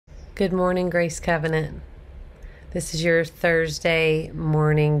Good morning, Grace Covenant. This is your Thursday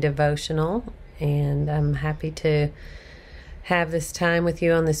morning devotional, and I'm happy to have this time with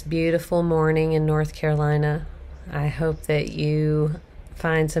you on this beautiful morning in North Carolina. I hope that you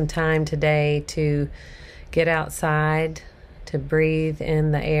find some time today to get outside, to breathe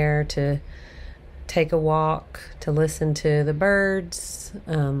in the air, to take a walk, to listen to the birds,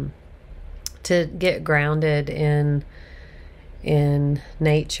 to get grounded in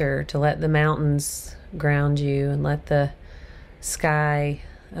nature, to let the mountains ground you and let the sky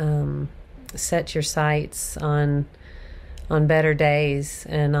set your sights on better days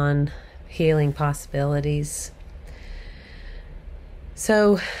and on healing possibilities.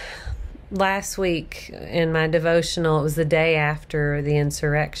 So last week in my devotional, it was the day after the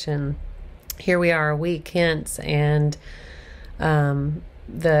insurrection. Here we are a week hence, and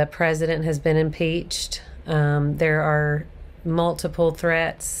the president has been impeached. There are multiple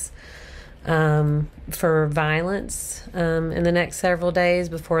threats for violence in the next several days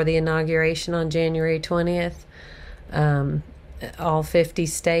before the inauguration on January 20th. All 50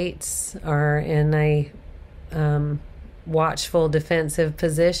 states are in a watchful defensive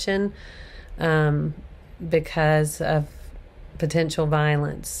position because of potential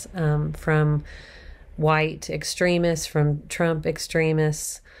violence from white extremists, from Trump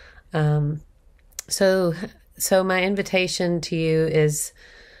extremists. So my invitation to you is,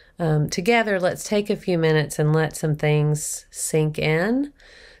 together, let's take a few minutes and let some things sink in.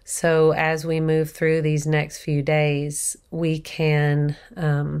 So as we move through these next few days, we can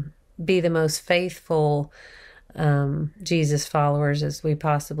be the most faithful Jesus followers as we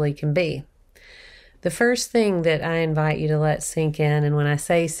possibly can be. The first thing that I invite you to let sink in, and when I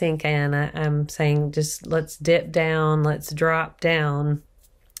say sink in, I'm saying just let's dip down, let's drop down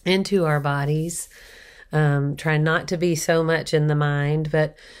into our bodies. Try not to be so much in the mind,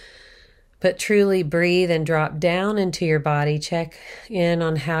 but truly breathe and drop down into your body. Check in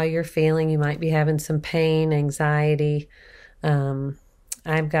on how you're feeling. You might be having some pain, anxiety.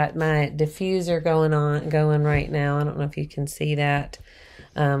 I've got my diffuser going right now. I don't know if you can see that,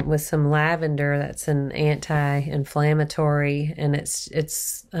 with some lavender. That's an anti-inflammatory, and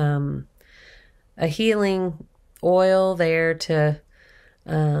it's a healing oil there to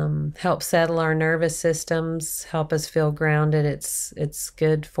help settle our nervous systems, help us feel grounded. It's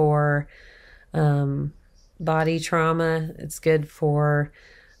good for body trauma. It's good for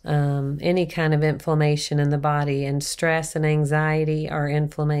any kind of inflammation in the body, and stress and anxiety are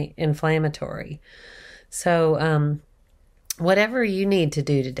inflammatory. So whatever you need to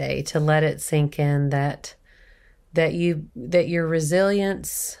do today to let it sink in that your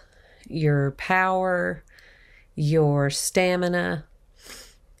resilience, your power, your stamina,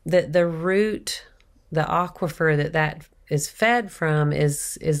 that the root, the aquifer that is fed from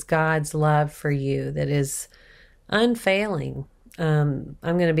is God's love for you, that is unfailing. I'm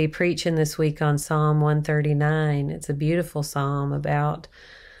going to be preaching this week on Psalm 139. It's a beautiful psalm about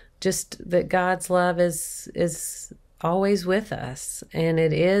just that God's love is always with us, and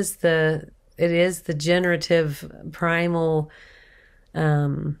it is the generative primal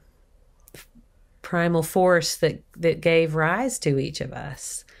force that gave rise to each of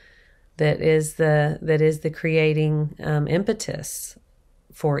us. That is the creating impetus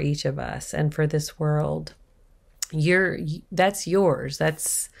for each of us and for this world. That's yours.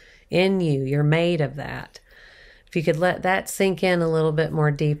 That's in you. You're made of that. If you could let that sink in a little bit more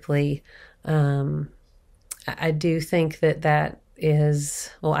deeply, I do think that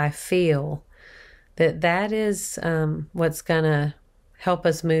is, well, I feel that is what's going to help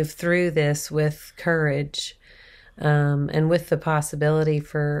us move through this with courage, and with the possibility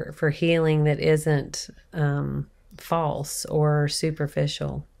for healing that isn't false or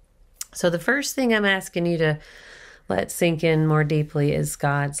superficial. So the first thing I'm asking you to let sink in more deeply is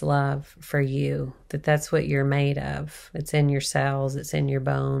God's love for you, that's what you're made of. It's in your cells, it's in your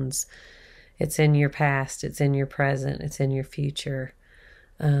bones, it's in your past, it's in your present, it's in your future,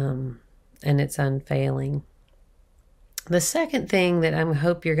 and it's unfailing. The second thing that I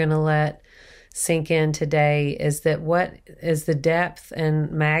hope you're going to let sink in today is that what is the depth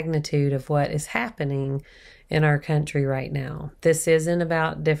and magnitude of what is happening in our country right now. This isn't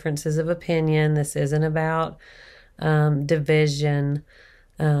about differences of opinion. This isn't about division.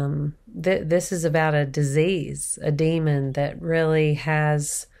 This is about a disease, a demon that really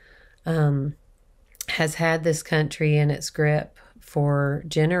has had this country in its grip for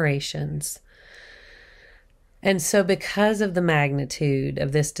generations. And so because of the magnitude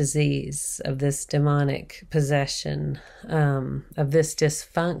of this disease, of this demonic possession, of this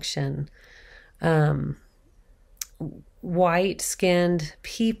dysfunction, white-skinned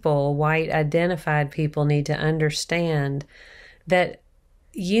people, white-identified people need to understand that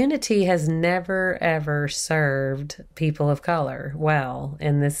unity has never, ever served people of color well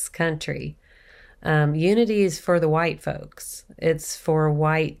in this country. Unity is for the white folks. It's for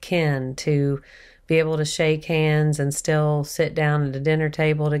white kin to be able to shake hands and still sit down at a dinner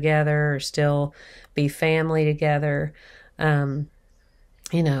table together or still be family together. You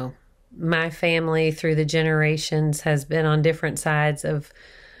know, my family through the generations has been on different sides of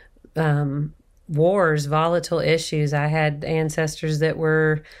wars, volatile issues. I had ancestors that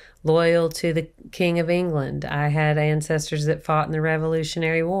were loyal to the King of England. I had ancestors that fought in the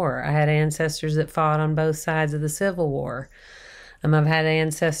Revolutionary War. I had ancestors that fought on both sides of the Civil War. I've had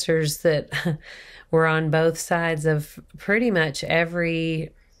ancestors that were on both sides of pretty much every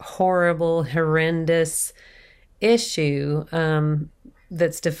horrible, horrendous issue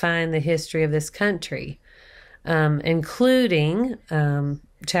that's defined the history of this country, including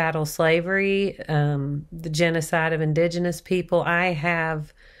chattel slavery, the genocide of indigenous people. I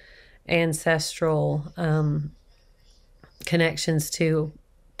have ancestral connections to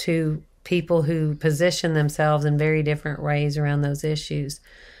people who position themselves in very different ways around those issues.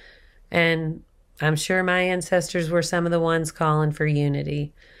 And I'm sure my ancestors were some of the ones calling for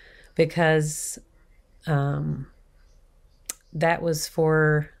unity, because that was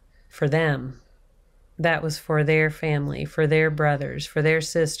for them. That was for their family, for their brothers, for their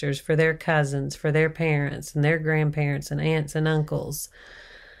sisters, for their cousins, for their parents and their grandparents and aunts and uncles,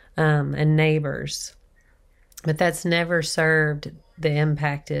 and neighbors. But that's never served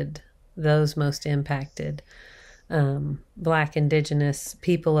those most impacted, Black, Indigenous,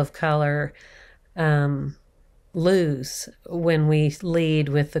 people of color, lose when we lead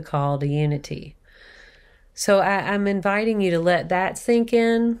with the call to unity. So I'm inviting you to let that sink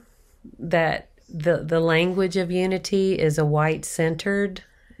in, that the language of unity is a white-centered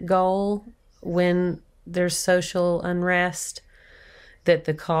goal when there's social unrest, that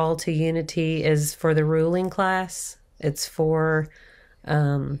the call to unity is for the ruling class. It's for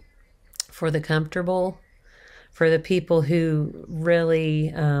the comfortable, for the people who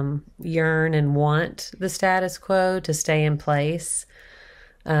really yearn and want the status quo to stay in place.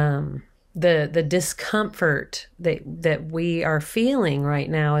 The discomfort that we are feeling right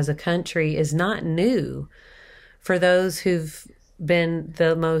now as a country is not new. For those who've been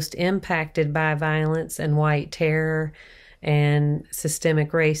the most impacted by violence and white terror and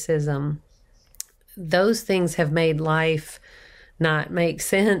systemic racism, those things have made life not make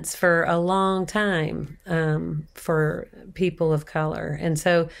sense for a long time for people of color. And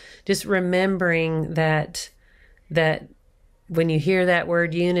so just remembering that when you hear that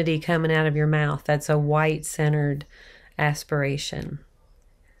word unity coming out of your mouth, that's a white-centered aspiration.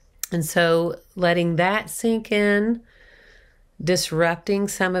 And so letting that sink in, disrupting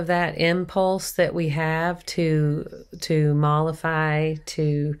some of that impulse that we have to mollify,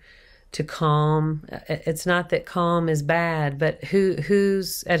 to calm. It's not that calm is bad, but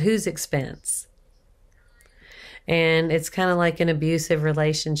who's at whose expense? And it's kind of like an abusive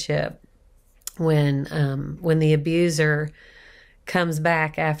relationship when the abuser comes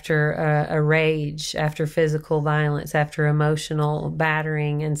back after a rage, after physical violence, after emotional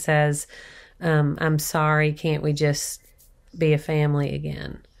battering, and says, I'm sorry, can't we just be a family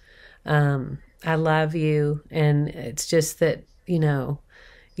again? I love you, and it's just that,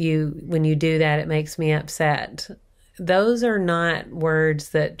 when you do that, it makes me upset. Those are not words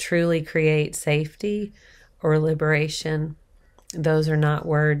that truly create safety or liberation. Those are not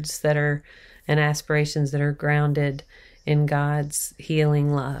words that are, and aspirations that are grounded in God's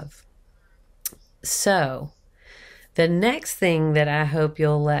healing love. So, the next thing that I hope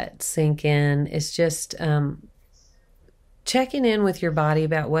you'll let sink in is just checking in with your body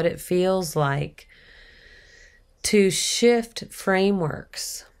about what it feels like to shift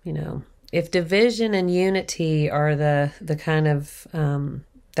frameworks. If division and unity are the kind of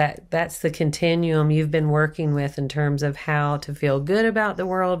that's the continuum you've been working with in terms of how to feel good about the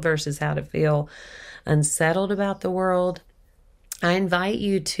world versus how to feel unsettled about the world, I invite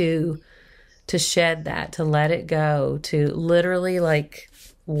you to shed that, to let it go, to literally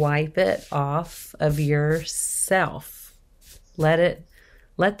wipe it off of yourself. Let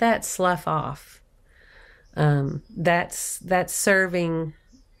that slough off. That's serving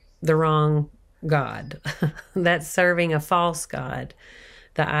the wrong God. That's serving a false God,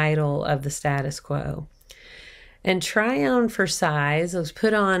 the idol of the status quo. And try on for size. Let's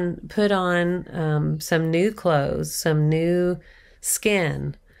put on some new clothes, some new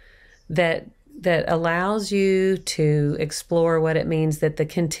skin that allows you to explore what it means that the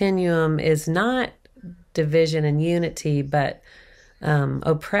continuum is not division and unity, but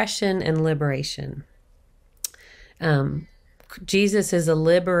oppression and liberation. Jesus is a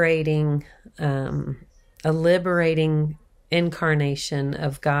liberating incarnation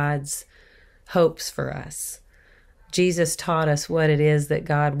of God's hopes for us. Jesus taught us what it is that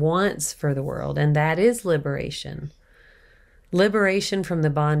God wants for the world, and that is liberation. Liberation from the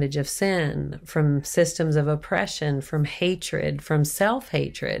bondage of sin, from systems of oppression, from hatred, from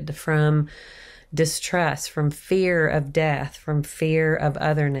self-hatred, from distrust, from fear of death, from fear of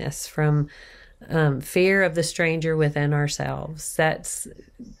otherness, from fear of the stranger within ourselves. That's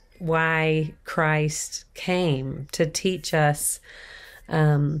why Christ came, to teach us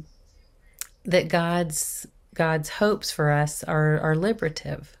that God's hopes for us are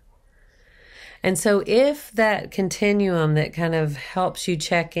liberative. And so if that continuum that kind of helps you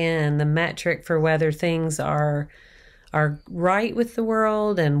check in, the metric for whether things are right with the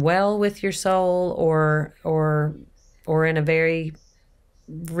world and well with your soul, or in a very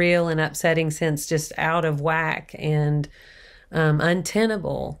real and upsetting sense, just out of whack and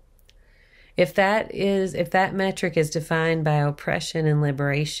untenable. If that metric is defined by oppression and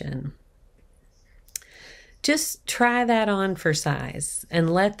liberation, just try that on for size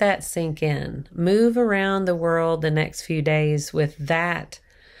and let that sink in. Move around the world the next few days with that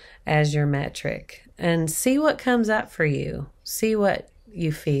as your metric and see what comes up for you. See what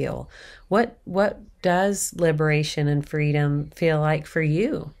you feel. What does liberation and freedom feel like for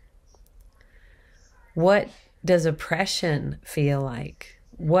you? What does oppression feel like?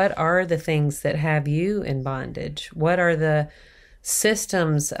 What are the things that have you in bondage? What are the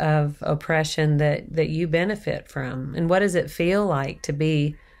systems of oppression that you benefit from? And what does it feel like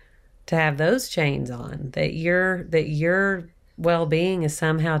to have those chains on, that your well-being is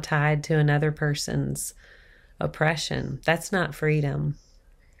somehow tied to another person's oppression? That's not freedom.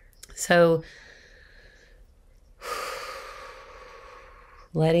 So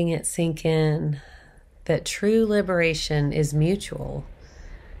letting it sink in that true liberation is mutual.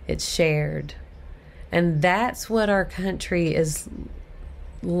 It's shared. And that's what our country is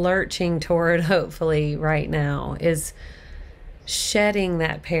lurching toward, hopefully, right now, is shedding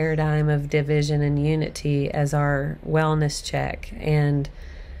that paradigm of division and unity as our wellness check, and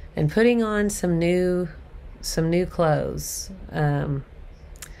putting on some new clothes,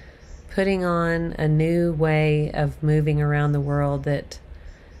 putting on a new way of moving around the world that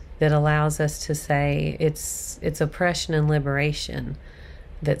allows us to say it's oppression and liberation.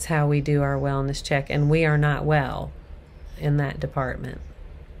 That's how we do our wellness check, and we are not well in that department.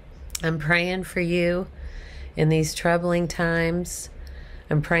 I'm praying for you in these troubling times.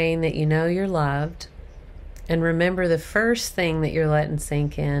 I'm praying that you know you're loved. And remember, the first thing that you're letting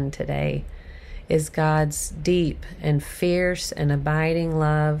sink in today is God's deep and fierce and abiding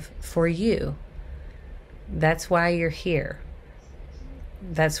love for you. That's why you're here.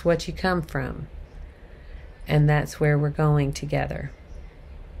 That's what you come from. And that's where we're going together.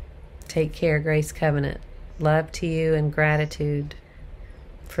 Take care, Grace Covenant. Love to you and gratitude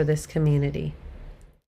for this community.